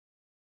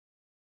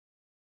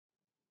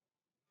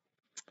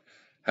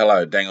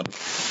Hello, Dangle.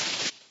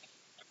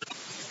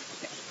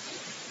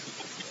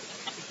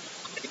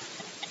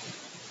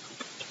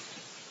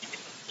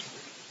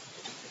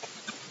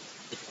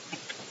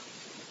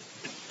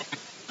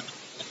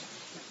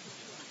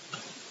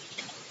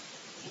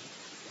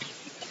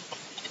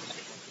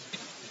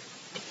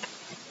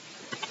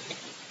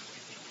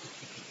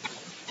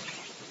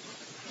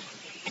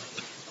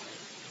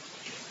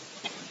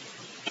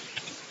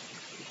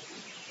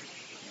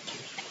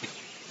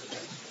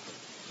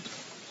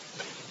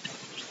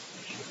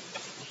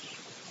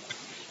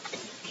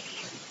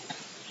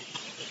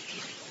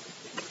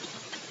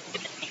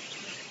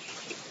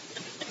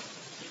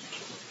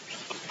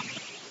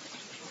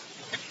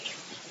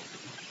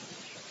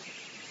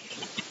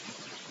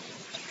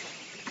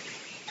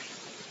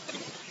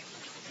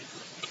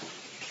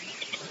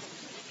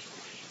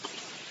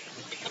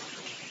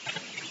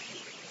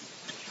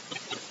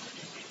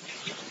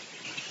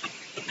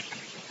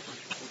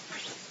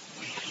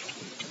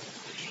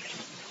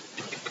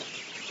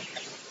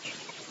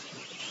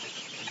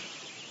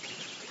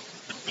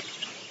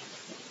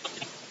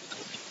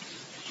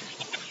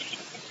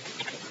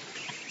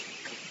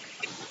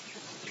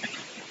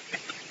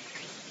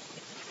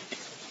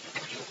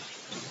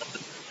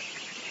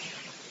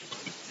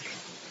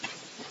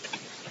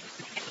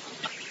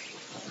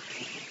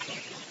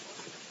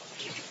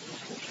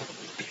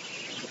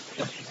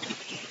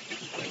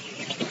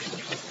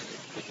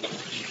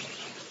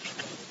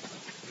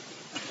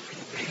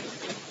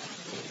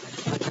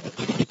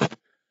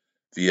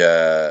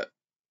 The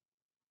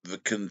the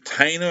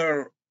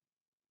container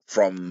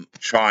from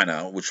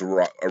China, which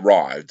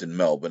arrived in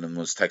Melbourne and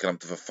was taken up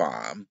to the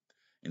farm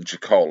in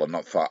Chicola,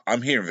 not far.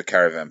 I'm here in the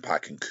caravan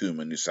park in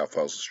Cooma, New South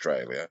Wales,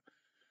 Australia,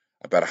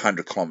 about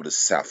 100 kilometres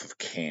south of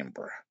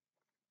Canberra,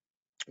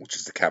 which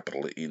is the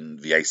capital in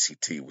the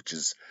ACT, which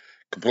is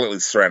completely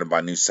surrounded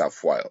by New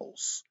South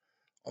Wales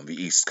on the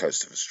east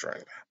coast of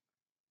Australia.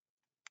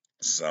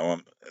 So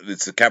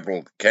it's the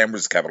capital,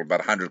 Canberra's capital, about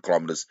 100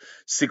 kilometres,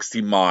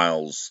 60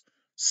 miles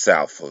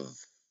south of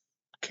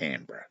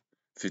Canberra,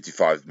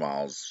 55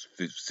 miles,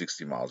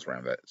 60 miles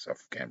around that south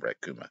of Canberra,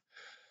 Cooma.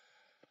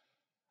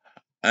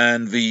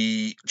 And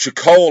the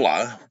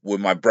Chicola, where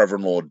my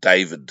brother-in-law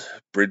David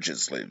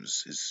Bridges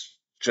lives, is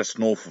just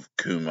north of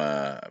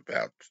Cooma,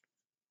 about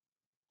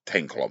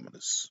 10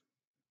 kilometres.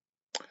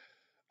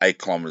 8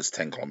 kilometres,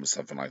 10 kilometres,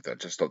 something like that,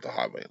 just off the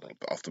highway a little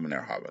bit, off the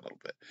Monaro Highway a little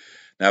bit.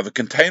 Now, the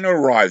container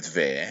arrived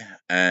there,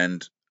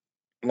 and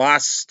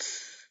last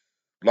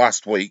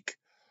week,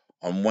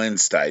 on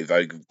Wednesday,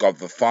 they got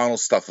the final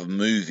stuff of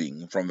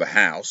moving from the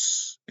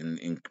house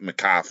in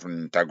Macarthur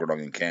and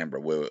Tuggeranong in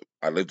Canberra, where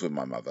I lived with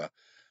my mother,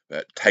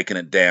 taking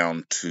it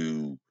down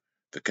to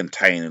the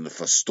container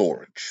for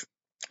storage.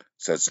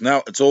 So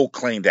it's all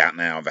cleaned out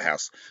now. The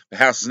house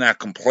is now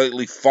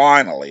completely,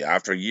 finally,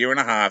 after a year and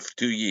a half,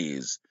 2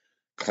 years,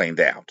 cleaned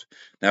out.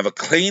 Now the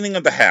cleaning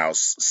of the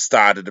house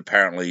started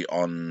apparently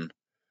on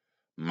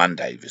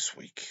Monday this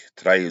week.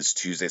 Today is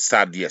Tuesday. It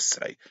started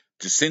yesterday.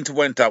 Jacinta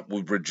went up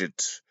with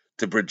Bridget's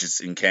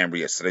in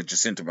Canberra yesterday.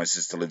 Jacinta, my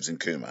sister, lives in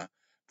Cooma,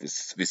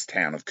 this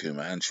town of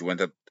Cooma, and she went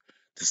up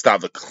to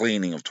start the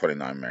cleaning of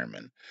 29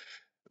 Merriman.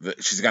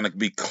 She's going to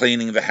be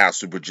cleaning the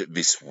house with Bridget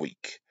this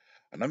week.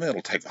 I don't think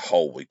it'll take the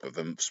whole week, but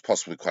there's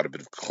possibly quite a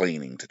bit of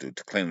cleaning to do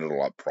to clean it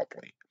all up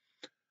properly.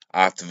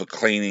 After the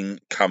cleaning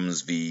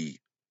comes the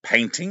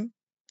painting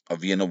of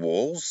the inner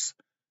walls,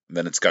 and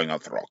then it's going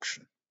up for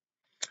auction.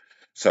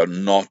 So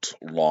not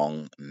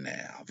long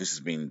now. This has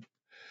been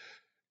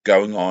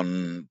going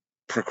on,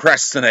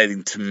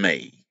 procrastinating to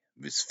me.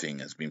 This thing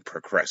has been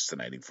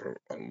procrastinating for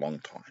a long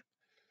time.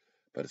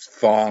 But it's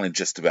finally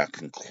just about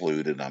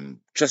concluded.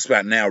 I'm just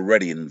about now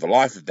ready in the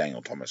life of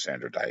Daniel Thomas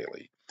Andrew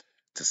Daly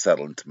to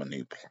settle into my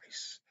new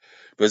place.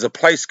 There's a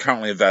place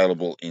currently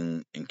available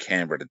in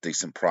Canberra at a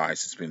decent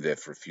price. It's been there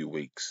for a few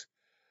weeks.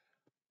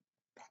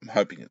 I'm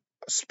hoping it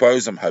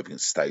stays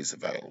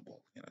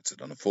available. It's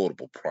at an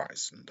affordable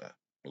price and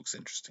looks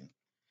interesting.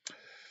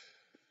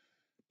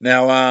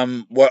 Now,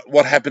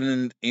 what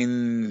happened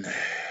in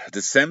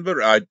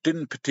December? I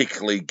didn't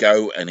particularly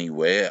go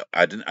anywhere.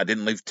 I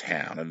didn't leave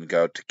town. I didn't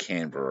go to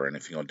Canberra or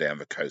anything, or down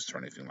the coast or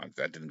anything like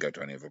that. I didn't go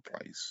to any other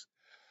place.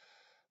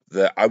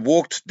 I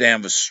walked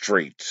down the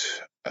street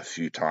a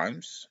few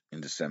times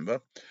in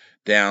December,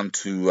 down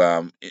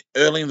to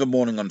early in the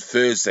morning on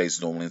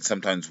Thursdays normally, and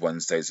sometimes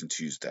Wednesdays and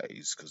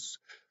Tuesdays, because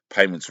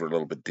payments were a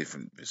little bit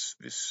different this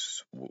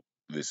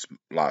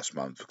last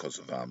month because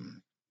of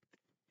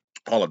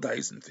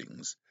holidays and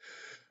things.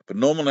 But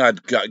normally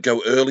I'd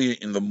go early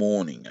in the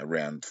morning,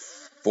 around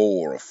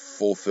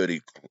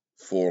 4:30,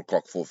 4:00,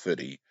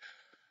 4:30,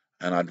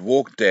 and I'd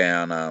walk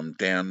down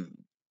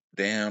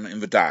in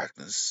the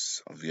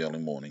darkness of the early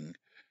morning,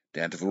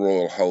 down to the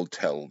Royal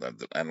Hotel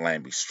at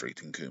Lambie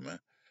Street in Cooma,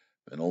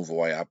 and all the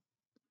way up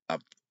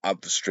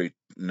the street,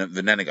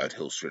 the Nannigoat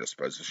Hill Street, I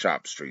suppose, the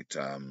Sharp Street.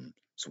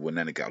 So we're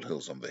Nannigoat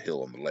Hills on the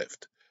hill on the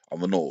left, on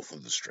the north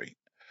of the street,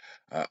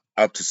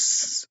 up to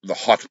the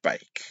Hot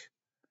Bake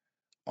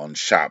on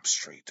Sharp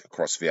Street,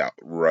 across the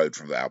road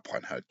from the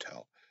Alpine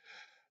Hotel.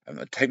 And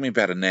it'd take me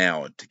about an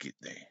hour to get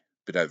there,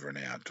 a bit over an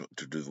hour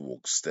to do the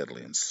walk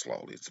steadily and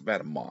slowly. It's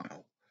about a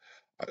mile.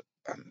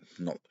 I'm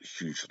not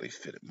hugely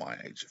fit at my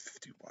age of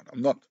 51.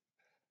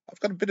 I've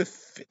got a bit of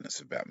fitness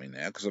about me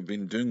now because I've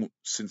been doing,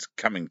 since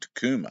coming to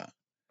Cooma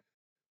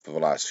for the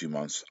last few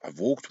months, I've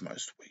walked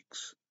most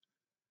weeks.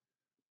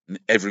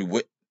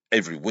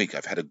 Every week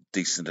I've had a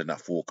decent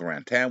enough walk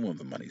around town when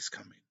the money's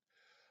come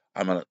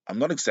in. I'm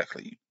not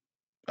exactly,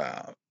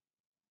 I'm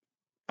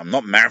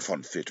not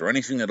marathon fit or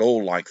anything at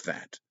all like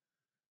that,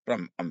 but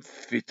I'm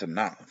fit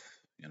enough,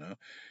 you know.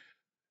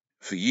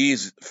 For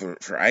years,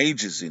 for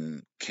ages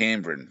in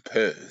Canberra and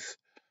Perth,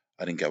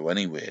 I didn't go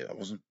anywhere. I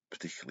wasn't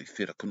particularly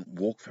fit. I couldn't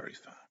walk very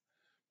far.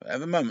 But at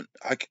the moment,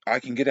 I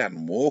can get out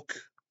and walk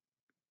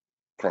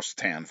across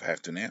town if I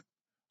have to now.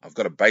 I've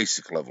got a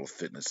basic level of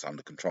fitness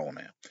under control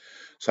now.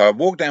 So I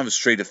walk down the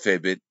street a fair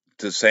bit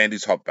to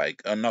Sandy's Hot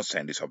Bake. Not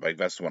Sandy's Hot Bake,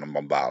 that's the one on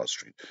Bombala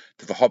Street.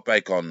 To the Hot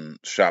Bake on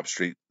Sharp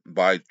Street,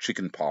 buy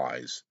chicken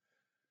pies.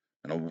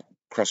 And I'll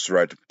cross the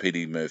road to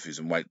PD Murphy's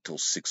and wait till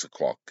 6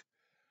 o'clock.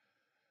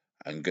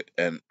 And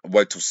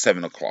wait till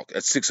 7 o'clock.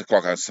 At 6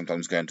 o'clock, I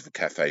sometimes go into the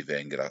cafe there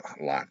and get a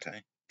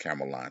latte,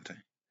 caramel latte.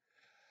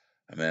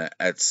 And then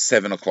at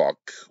 7 o'clock,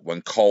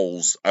 when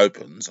Coles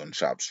opens on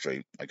Sharp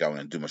Street, I go in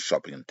and do my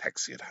shopping and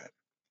taxi at home.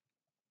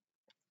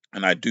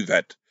 And I do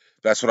that.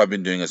 That's what I've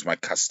been doing as my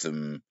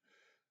custom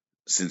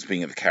since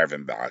being at the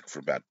caravan park for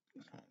about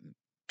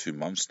 2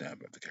 months now.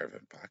 At the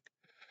caravan park.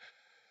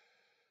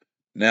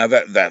 Now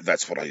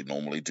that's what I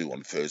normally do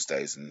on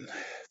Thursdays, and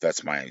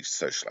that's my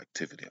social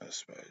activity, I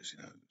suppose.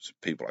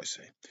 People I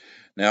see.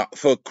 Now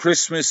for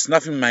Christmas,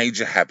 nothing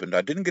major happened.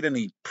 I didn't get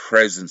any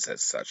presents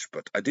as such,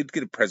 but I did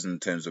get a present in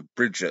terms of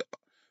Bridget.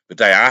 The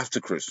day after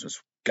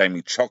Christmas, gave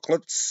me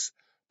chocolates,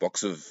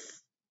 box of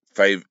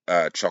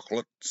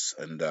chocolates,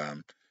 and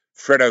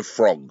Freddo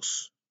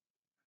frogs.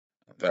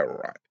 They were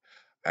right.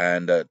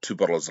 And 2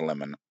 bottles of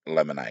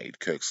lemonade,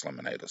 Kirk's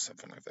lemonade or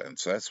something like that. And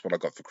so that's what I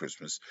got for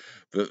Christmas.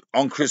 But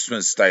on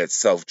Christmas Day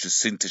itself,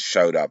 Jacinta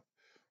showed up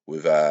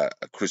with a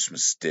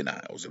Christmas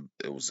dinner.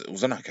 It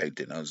was an okay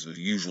dinner. It was the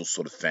usual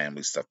sort of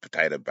family stuff: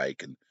 potato,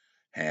 bacon,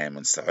 ham,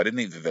 and stuff. I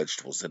didn't eat the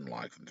vegetables; didn't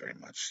like them very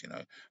much.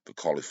 The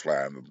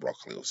cauliflower and the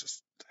broccoli was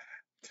just,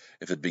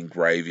 if it'd been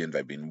gravy and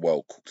they'd been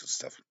well cooked and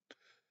stuff.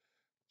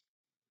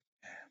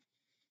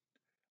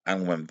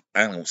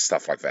 And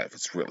stuff like that, if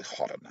it's really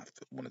hot enough,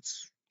 when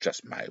it's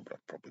just made, would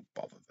I'd probably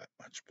bother that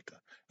much. But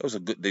it was a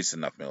good,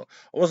 decent enough meal.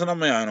 I wasn't on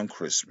my own on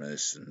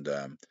Christmas, and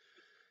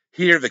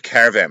here at the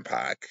caravan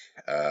park,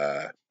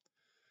 I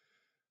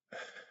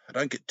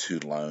don't get too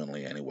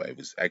lonely anyway.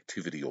 There's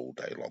activity all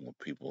day long with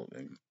people,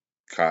 and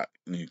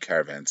new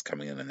caravans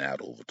coming in and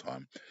out all the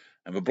time.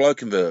 And the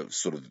bloke in the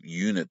sort of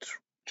unit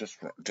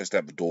just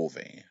out the door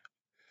there,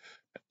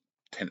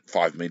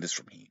 5 meters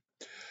from here.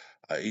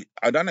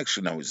 I don't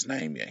actually know his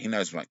name yet. He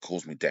knows when he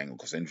calls me Daniel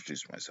because I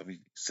introduced myself.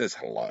 He says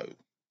hello,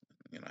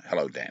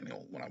 hello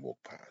Daniel when I walk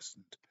past,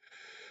 and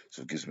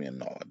so it gives me a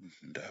nod.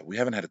 And we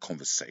haven't had a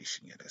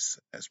conversation yet,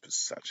 as per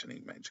such,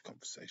 any major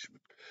conversation.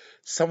 But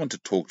someone to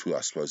talk to, I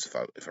suppose,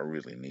 if I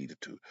really needed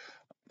to.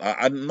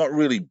 I'm not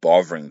really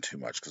bothering too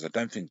much because I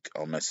don't think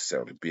I'll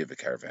necessarily be at the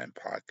caravan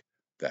park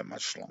that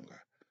much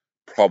longer.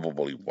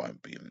 Probably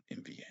won't be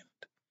in the end.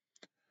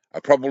 I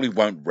probably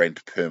won't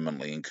rent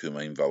permanently in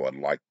Cooma, though I'd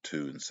like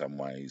to in some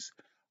ways.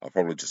 I'll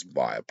probably just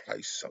buy a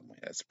place somewhere.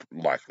 That's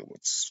likely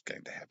what's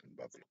going to happen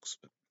by the looks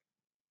of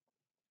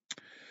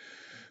it.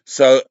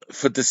 So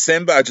for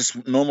December, I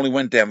just normally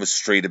went down the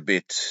street a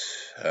bit,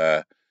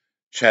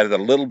 chatted a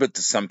little bit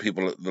to some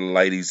people, the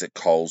ladies at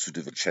Coles who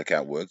do the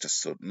checkout work,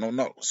 just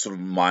not sort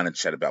of minor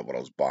chat about what I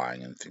was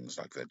buying and things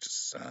like that.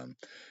 Just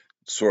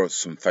saw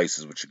some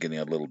faces which are getting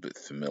a little bit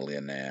familiar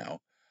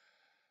now.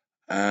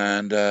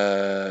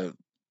 And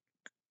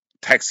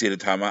taxi at a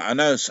time. I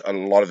know a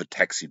lot of the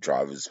taxi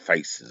drivers'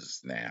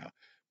 faces now.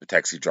 The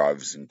taxi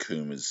drivers in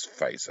Cooma's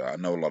face. I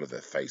know a lot of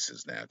their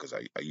faces now because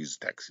I use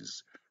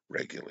taxis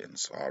regularly, and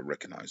so I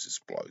recognise this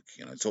bloke.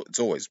 It's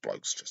always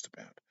blokes just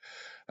about,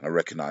 and I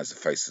recognise the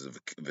faces of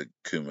the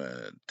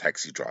Cooma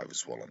taxi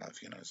drivers well enough.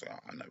 So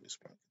I know this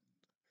bloke.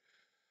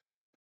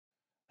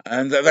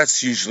 And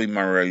that's usually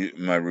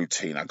my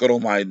routine. I got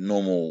all my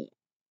normal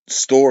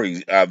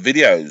story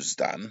videos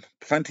done.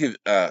 Plenty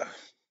of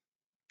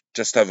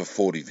just over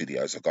 40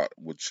 videos I got,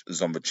 which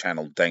is on the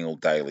channel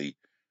Daly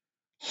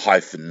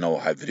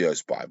 -Noahide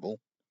Videos Bible.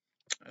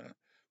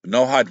 The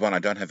Noahide one I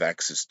don't have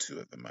access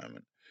to at the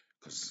moment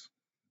because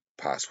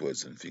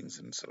passwords and things,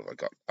 and sort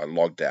of I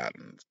logged out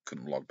and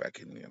couldn't log back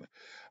in.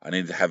 I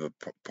need to have a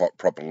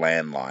proper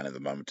landline at the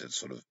moment to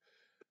sort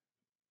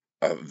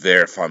of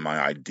verify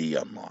my ID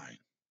online.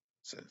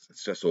 So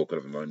it's just awkward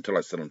at the moment until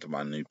I settle into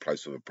my new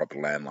place with a proper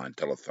landline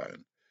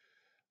telephone.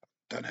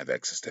 Don't have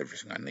access to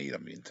everything I need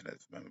on the internet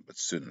at the moment, but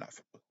soon enough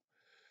it will.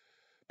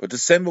 But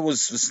December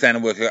was the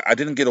standard work. I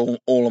didn't get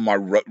all of my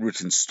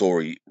written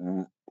story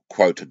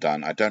quota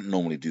done. I don't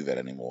normally do that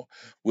anymore.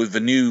 With the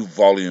new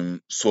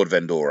volume, Sword of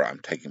Andorra, I'm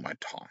taking my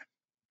time.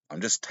 I'm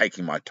just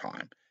taking my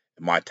time.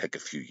 It might take a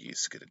few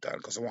years to get it done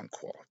because I want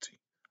quality.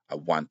 I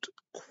want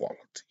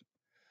quality.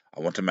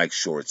 I want to make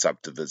sure it's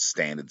up to the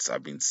standards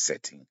I've been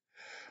setting.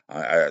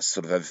 I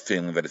sort of have a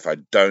feeling that if I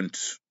don't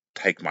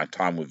take my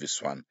time with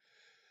this one,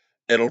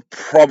 it'll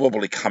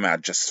probably come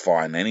out just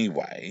fine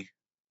anyway,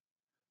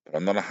 but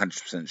I'm not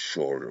 100%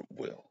 sure it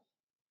will.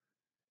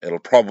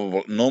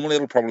 Normally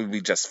it'll probably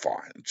be just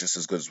fine, just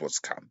as good as what's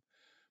come.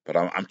 But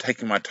I'm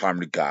taking my time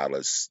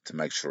regardless to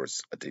make sure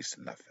it's a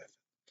decent enough effort.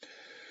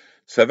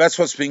 So that's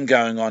what's been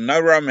going on. No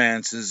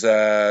romances,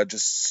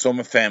 just saw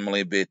my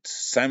family a bit.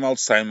 Same old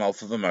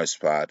for the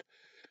most part.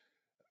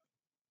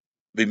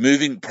 Be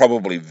moving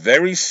probably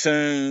very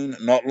soon,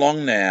 not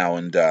long now,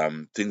 and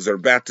things are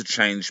about to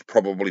change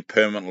probably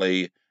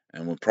permanently,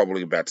 and we're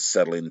probably about to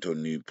settle into a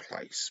new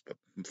place. But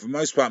for the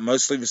most part,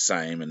 mostly the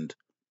same, and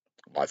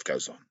life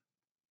goes on.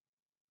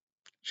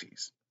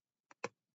 Jeez.